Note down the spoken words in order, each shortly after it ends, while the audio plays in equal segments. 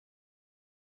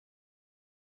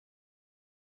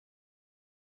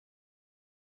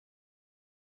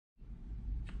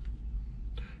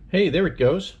Hey, there it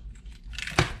goes.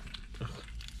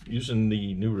 Using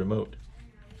the new remote.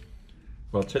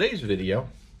 Well, today's video,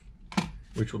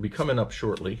 which will be coming up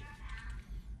shortly,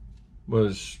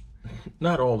 was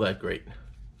not all that great.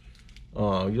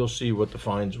 You'll see what the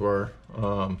finds were.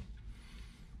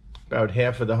 About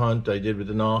half of the hunt I did with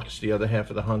the Nox, the other half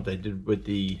of the hunt I did with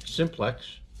the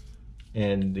Simplex.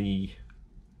 And the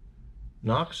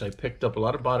Nox, I picked up a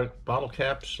lot of bottle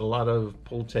caps, a lot of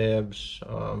pull tabs,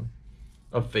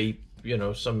 a vape, you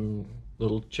know, some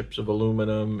little chips of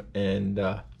aluminum, and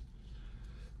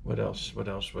what else?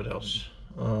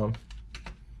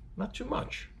 Not too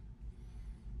much.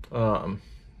 About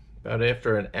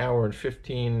after an hour and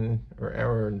 15 or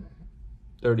hour and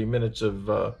 30 minutes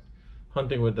of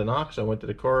hunting with the Nox, I went to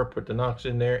the car, put the Nox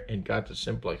in there, and got the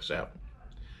Simplex out.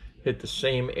 Hit the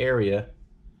same area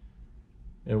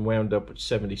and wound up with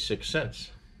 76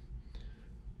 cents.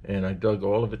 And I dug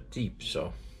all of it deep,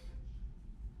 so.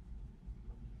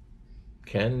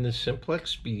 Can the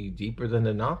Simplex be deeper than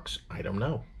the Nox? I don't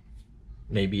know.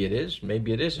 Maybe it is,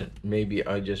 maybe it isn't. Maybe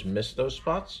I just missed those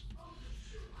spots.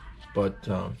 But,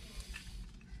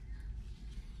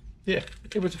 yeah,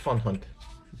 it was a fun hunt,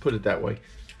 put it that way.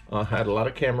 Had a lot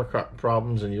of camera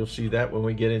problems, and you'll see that when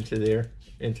we get into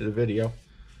the video.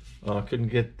 Couldn't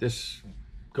get this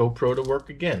GoPro to work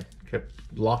again. Kept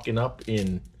locking up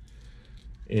in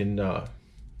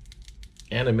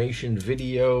animation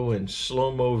video and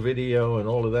slow-mo video and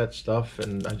all of that stuff,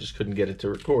 and I just couldn't get it to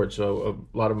record. So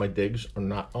a lot of my digs are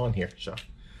not on here. So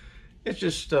it's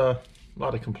just a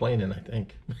lot of complaining, I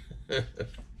think.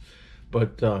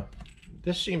 But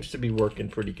this seems to be working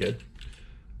pretty good.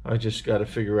 I just got to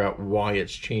figure out why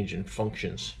it's changing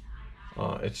functions.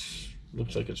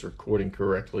 Looks like it's recording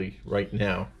correctly right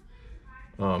now.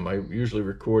 I usually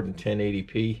record in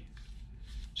 1080p,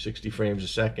 60 frames a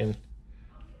second,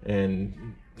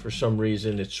 and for some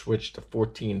reason it switched to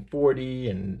 1440,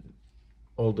 and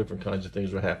all different kinds of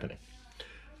things were happening.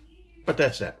 But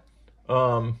that's that. It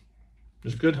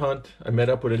was a good hunt. I met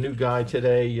up with a new guy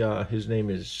today. His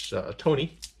name is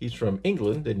Tony. He's from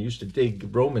England and used to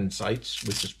dig Roman sites,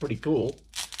 which is pretty cool.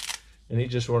 And he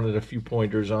just wanted a few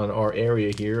pointers on our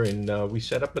area here, and we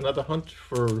set up another hunt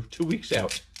for 2 weeks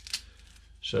out.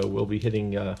 So we'll be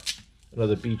hitting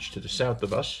another beach to the south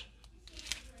of us,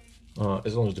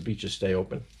 as long as the beaches stay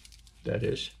open, that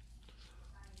is.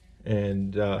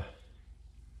 And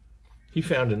he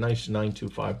found a nice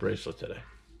 925 bracelet today.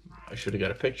 I should have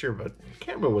got a picture, but the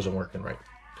camera wasn't working right.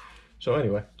 So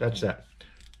anyway, that's that.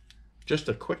 Just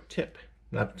a quick tip.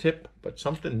 Not a tip, but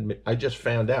something I just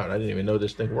found out. I didn't even know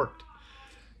this thing worked.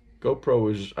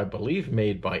 GoPro is, I believe,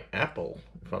 made by Apple,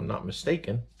 if I'm not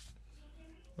mistaken.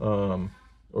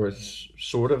 Or it's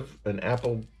sort of an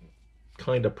Apple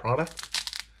kind of product.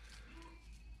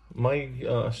 My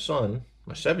son,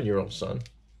 my 7-year-old son,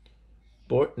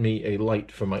 bought me a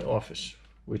light for my office,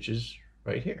 which is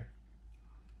right here.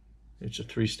 It's a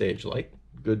 3-stage light.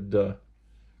 Good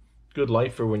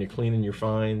light for when you're cleaning your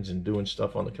finds and doing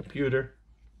stuff on the computer.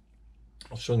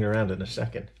 I'll swing around in a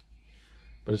second.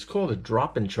 But it's called a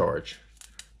drop and charge.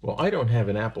 Well, I don't have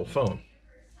an Apple phone,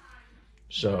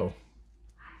 so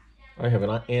I have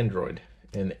an Android,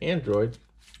 and the Android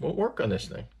won't work on this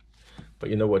thing. But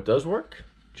you know what does work?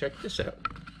 Check this out.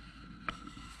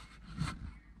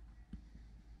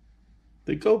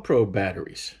 The GoPro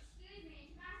batteries.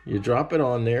 You drop it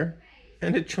on there,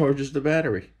 and it charges the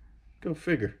battery. Go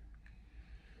figure.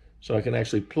 So I can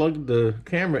actually plug the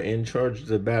camera in, charge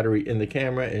the battery in the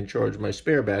camera, and charge my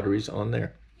spare batteries on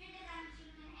there.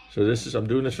 So I'm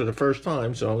doing this for the first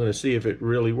time, so I'm going to see if it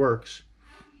really works.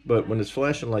 But when it's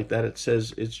flashing like that, it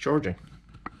says it's charging.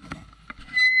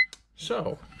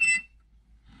 So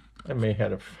I may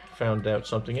have found out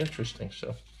something interesting.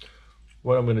 So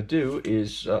what I'm going to do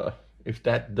is, if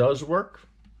that does work,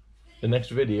 the next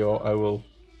video I will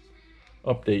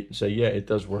update and say, yeah, it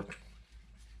does work.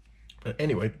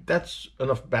 Anyway, that's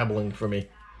enough babbling for me.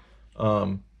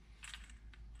 All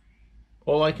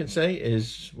I can say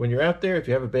is, when you're out there, if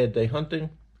you have a bad day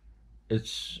hunting,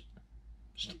 it's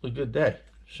still a good day.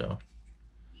 So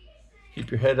keep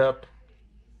your head up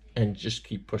and just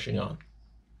keep pushing on.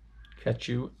 Catch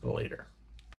you later.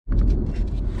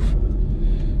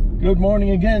 Good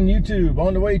morning again, YouTube.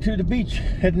 On the way to the beach,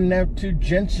 heading out to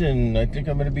Jensen. I think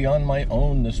I'm going to be on my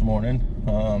own this morning.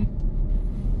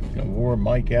 I wore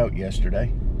Mike out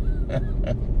yesterday. I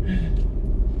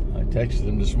texted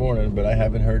him this morning, but I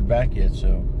haven't heard back yet,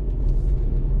 so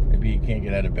maybe he can't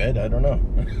get out of bed. I don't know.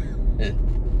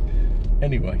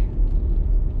 Anyway,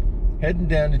 heading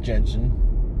down to Jensen.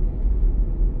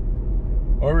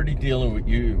 Already dealing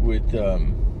with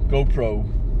GoPro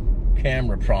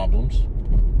camera problems.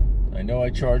 I know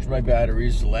I charged my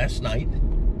batteries last night.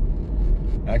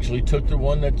 Actually took the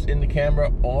one that's in the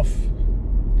camera off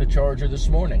the charger this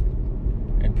morning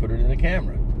and put it in the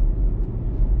camera.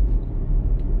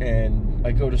 And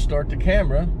I go to start the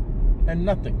camera and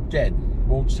nothing, dead.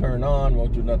 Won't turn on,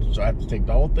 won't do nothing. So I have to take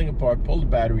the whole thing apart, pull the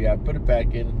battery out, put it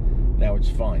back in. Now it's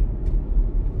fine.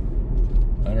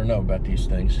 I don't know about these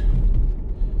things.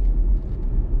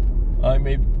 I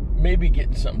may be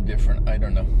getting something different. I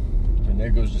don't know. And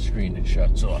there goes the screen. It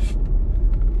shuts off.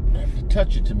 I have to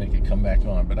touch it to make it come back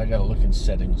on, but I got to look in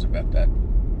settings about that.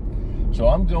 So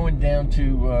I'm going down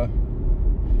to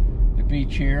the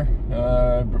beach here.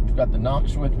 I've got the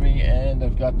Nox with me, and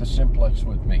I've got the Simplex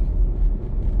with me.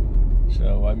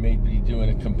 So I may be doing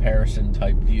a comparison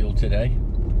type deal today.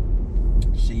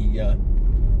 See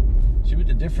what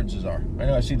the differences are. I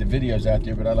know I see the videos out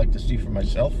there, but I like to see for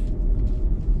myself.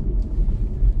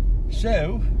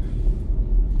 So,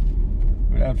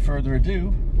 without further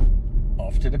ado,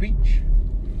 off to the beach.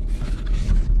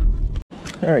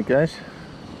 Alright guys,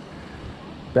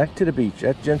 back to the beach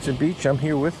at Jensen Beach. I'm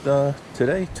here with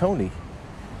today Tony.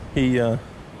 He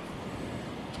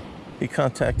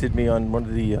contacted me on one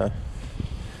of the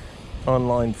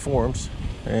online forums,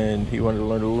 and he wanted to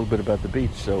learn a little bit about the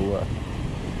beach, so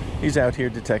he's out here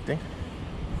detecting.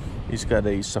 He's got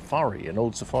a safari, an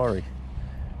old safari,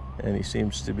 and he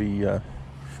seems to be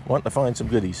wanting to find some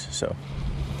goodies. So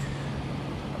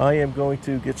I am going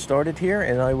to get started here,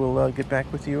 and I will get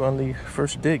back with you on the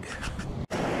first dig.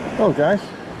 Oh guys,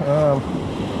 I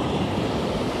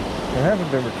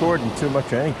haven't been recording too much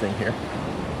of anything here.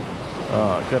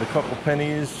 Got a couple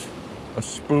pennies, a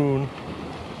spoon,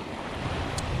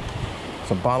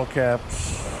 some bottle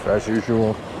caps, as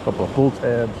usual, a couple of pull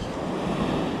tabs.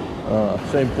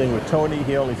 Same thing with Tony.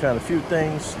 He only found a few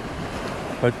things,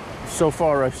 but so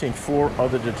far I've seen 4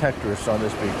 other detectorists on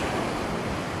this beach.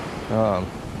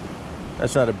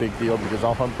 That's not a big deal because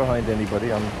I'll hunt behind anybody.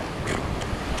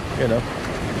 You know,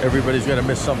 everybody's gonna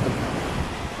miss something,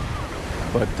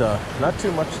 but not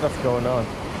too much stuff going on.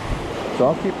 So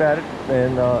I'll keep at it,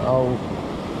 and I'll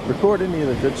record any of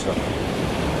the good stuff.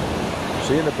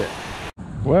 See you in a bit.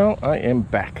 Well, I am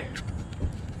back.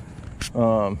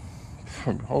 A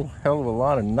whole hell of a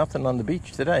lot of nothing on the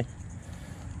beach today.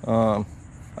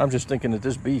 I'm just thinking that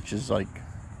this beach is like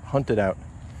hunted out.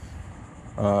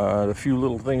 The few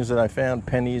little things that I found,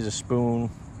 pennies, a spoon,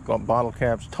 got bottle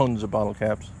caps, tons of bottle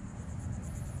caps.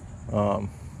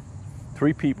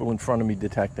 3 people in front of me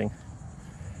detecting,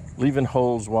 leaving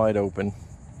holes wide open,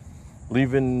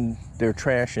 leaving their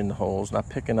trash in the holes, not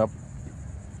picking up.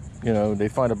 You know, they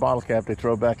find a bottle cap, they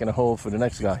throw it back in a hole for the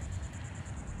next guy.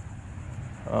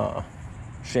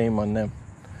 Shame on them.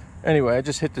 Anyway, I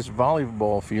just hit this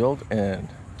volleyball field, and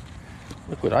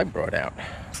look what I brought out.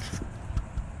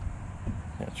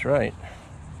 That's right.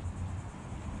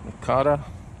 Nokta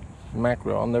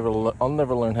mackerel. I'll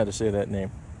never learn how to say that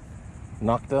name.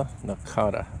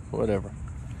 Nokta, whatever.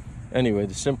 Anyway,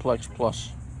 the Simplex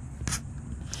Plus.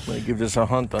 I'm going to give this a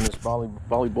hunt on this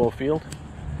volleyball field.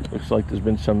 Looks like there's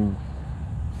been some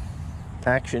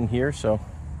action here, so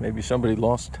maybe somebody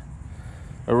lost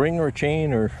a ring or a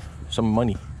chain or some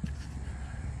money.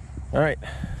 Alright,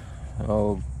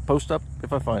 I'll post up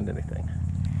if I find anything.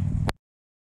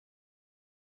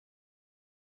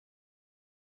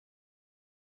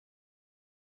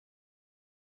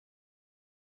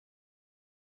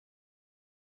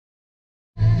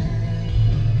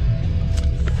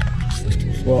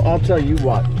 Well, I'll tell you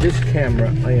what, this camera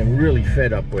I am really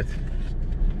fed up with.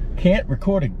 Can't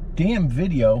record a damn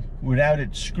video without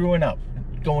it screwing up.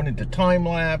 Going into time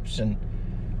lapse and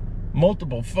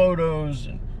multiple photos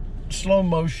and slow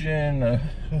motion.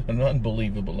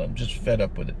 Unbelievable. I'm just fed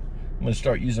up with it. I'm going to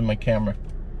start using my camera,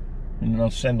 and then I'll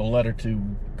send a letter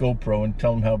to GoPro and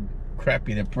tell them how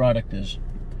crappy their product is.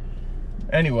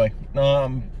 Anyway,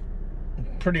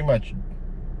 pretty much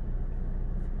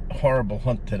horrible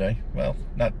hunt today. Well,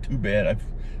 not too bad. I've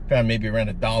found maybe around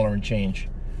 $1 and change.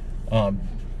 I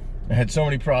had so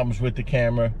many problems with the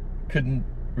camera, couldn't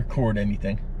record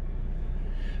anything.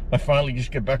 I finally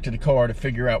just get back to the car to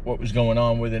figure out what was going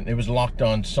on with it. It was locked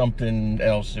on something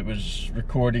else. It was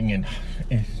recording in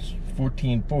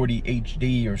 1440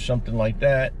 HD or something like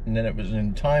that, and then it was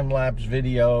in time-lapse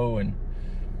video, and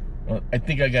well, I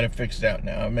think I got it fixed out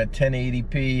now. I'm at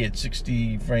 1080p at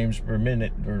 60 frames per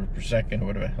minute or per second or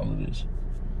whatever the hell it is.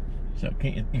 So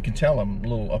you can tell I'm a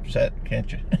little upset,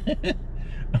 can't you?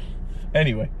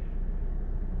 Anyway,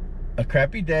 a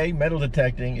crappy day metal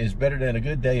detecting is better than a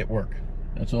good day at work.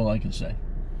 That's all I can say.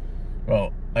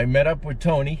 Well, I met up with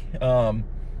Tony.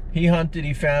 He hunted,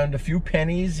 he found a few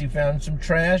pennies, he found some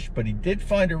trash, but he did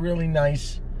find a really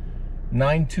nice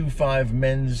 925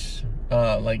 men's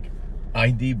like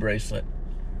ID bracelet,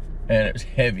 and it was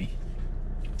heavy.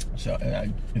 So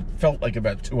it felt like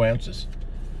about 2 ounces.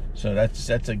 So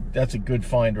that's a good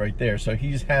find right there. So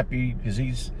he's happy because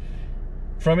he's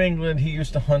from England. He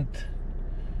used to hunt,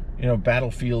 you know,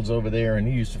 battlefields over there, and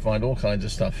he used to find all kinds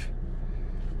of stuff.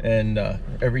 And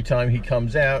every time he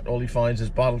comes out, all he finds is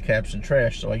bottle caps and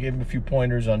trash. So I gave him a few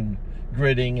pointers on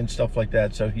gridding and stuff like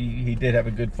that. So he did have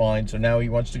a good find. So now he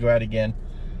wants to go out again.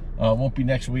 Won't be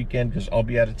next weekend because I'll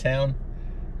be out of town,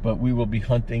 but we will be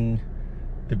hunting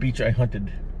the beach I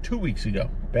hunted 2 weeks ago,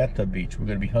 Bathtub Beach. We're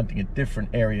going to be hunting a different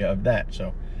area of that,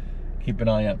 so keep an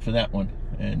eye out for that one.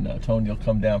 And Tony will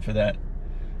come down for that.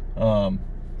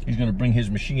 He's going to bring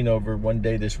his machine over one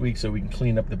day this week so we can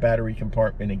clean up the battery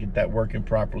compartment and get that working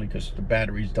properly, because the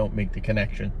batteries don't make the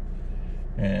connection,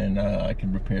 and I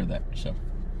can repair that. So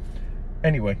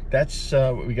anyway, that's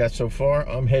what we got so far.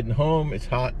 I'm heading home. It's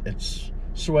hot, it's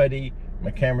sweaty,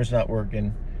 my camera's not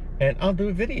working, and I'll do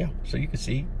a video so you can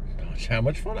see how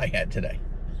much fun I had today.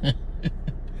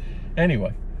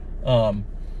 Anyway, and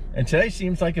today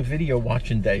seems like a video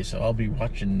watching day, so I'll be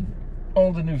watching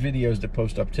all the new videos that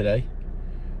post up today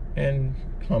and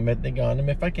commenting on them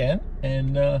if I can.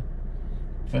 And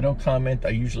if I don't comment, I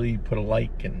usually put a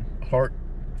like and a heart.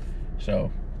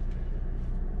 So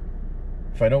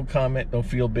if I don't comment, don't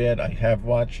feel bad. I have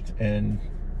watched, and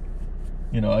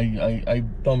you know, I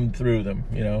thumbed through them,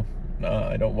 you know.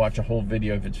 I don't watch a whole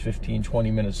video. If it's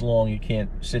 15-20 minutes long, you can't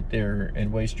sit there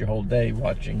and waste your whole day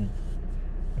watching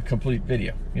a complete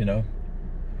video, you know.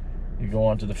 You go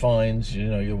on to the finds, you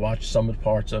know, you watch some of the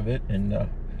parts of it, and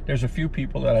there's a few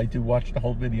people that I do watch the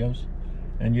whole videos,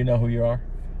 and you know who you are.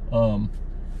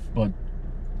 But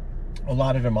a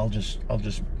lot of them I'll just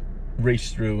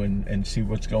race through and see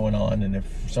what's going on, and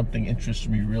if something interests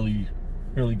me really,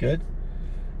 really good.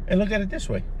 And look at it this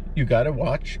way: you gotta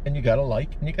watch, and you gotta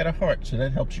like, and you gotta heart, so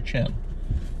that helps your channel.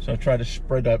 So I try to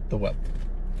spread out the wealth.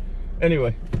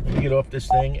 Anyway, let me get off this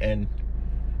thing and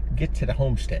get to the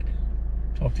homestead.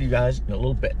 Talk to you guys in a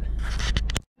little bit.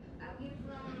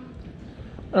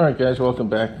 All right, guys, welcome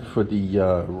back for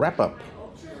the wrap-up.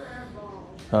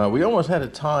 We almost had a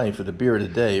tie for the beer of the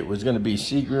day. It was going to be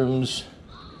Seagram's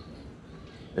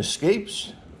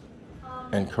Escapes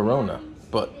and Corona,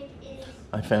 but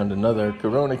I found another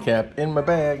Corona cap in my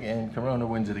bag, and Corona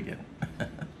wins it again.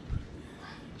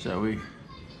 So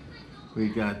we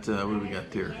got, what do we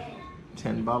got there?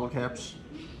 10 bottle caps.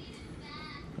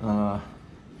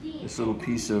 This little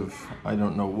piece of, I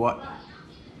don't know what,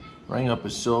 rang up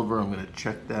as silver. I'm going to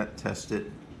check that, test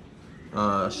it.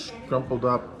 Crumpled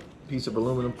up piece of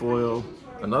aluminum foil.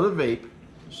 Another vape.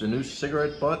 It's the new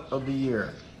cigarette butt of the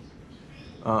year.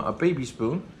 A baby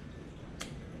spoon.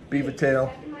 Beaver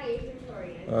tail.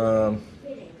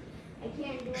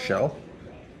 Shell.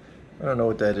 I don't know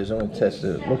what that is. I'm going to test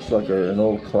it. It looks like an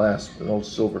old clasp, an old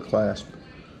silver clasp.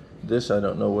 This, I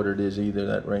don't know what it is either.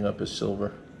 That rang up as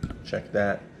silver. Check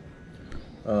that.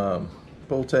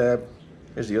 Pull tab.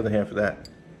 Here's the other half of that.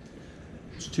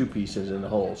 It's 2 pieces in the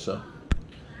hole, so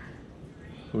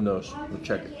who knows? We'll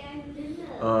check it.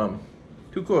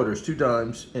 2 quarters, 2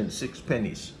 dimes, and 6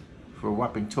 pennies for a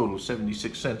whopping total of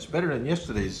 76 cents. Better than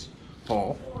yesterday's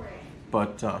haul,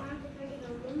 but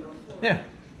yeah,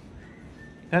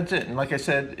 that's it. And like I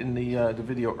said in the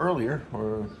video earlier,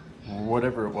 or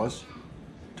whatever it was,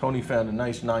 Tony found a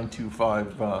nice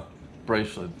 925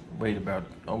 bracelet, weighed about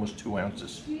almost 2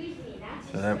 ounces.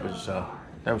 So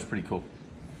that was pretty cool.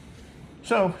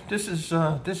 So this is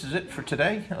it for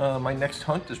today. My next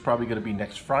hunt is probably going to be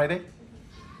next Friday.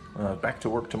 Back to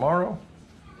work tomorrow,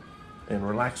 and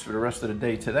relax for the rest of the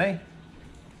day today.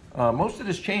 Most of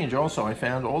this change also, I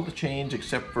found all the change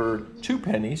except for 2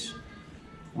 pennies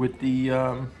with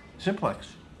the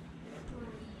Simplex.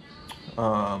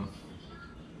 And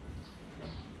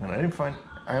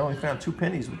I only found 2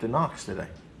 pennies with the Knox today.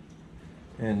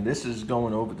 And this is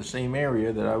going over the same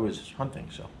area that I was hunting,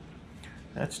 so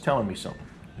that's telling me something.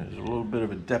 There's a little bit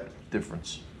of a depth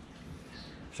difference.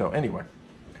 So anyway,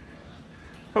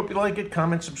 hope you like it.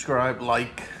 Comment, subscribe,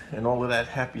 like, and all of that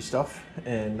happy stuff.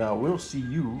 And we'll see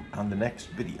you on the next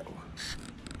video.